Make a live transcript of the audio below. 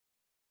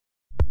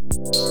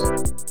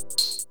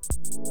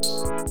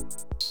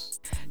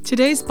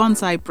Today's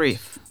Bonsai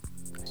Brief.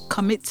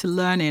 Commit to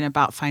learning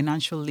about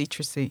financial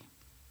literacy.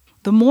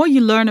 The more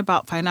you learn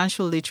about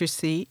financial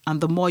literacy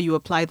and the more you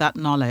apply that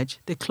knowledge,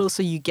 the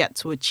closer you get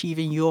to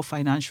achieving your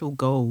financial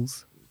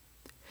goals.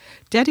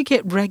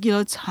 Dedicate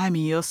regular time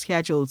in your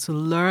schedule to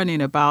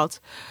learning about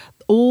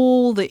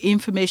all the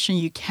information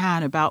you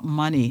can about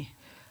money.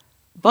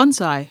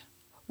 Bonsai,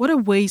 what are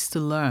ways to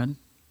learn?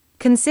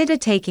 Consider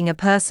taking a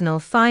personal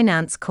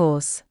finance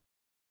course.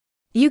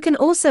 You can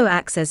also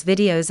access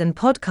videos and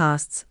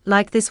podcasts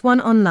like this one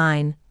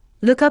online,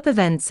 look up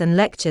events and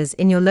lectures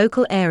in your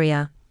local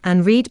area,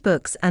 and read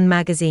books and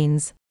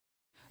magazines.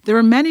 There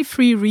are many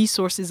free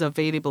resources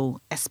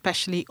available,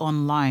 especially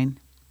online.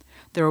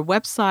 There are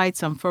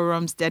websites and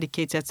forums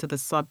dedicated to the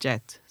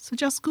subject, so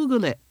just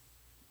Google it.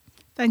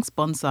 Thanks,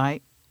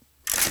 Bonsai.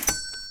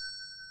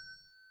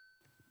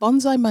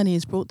 Bonsai Money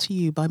is brought to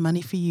you by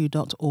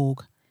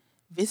moneyforyou.org.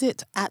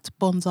 Visit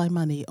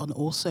 @BonsaiMoney on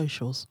all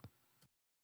socials.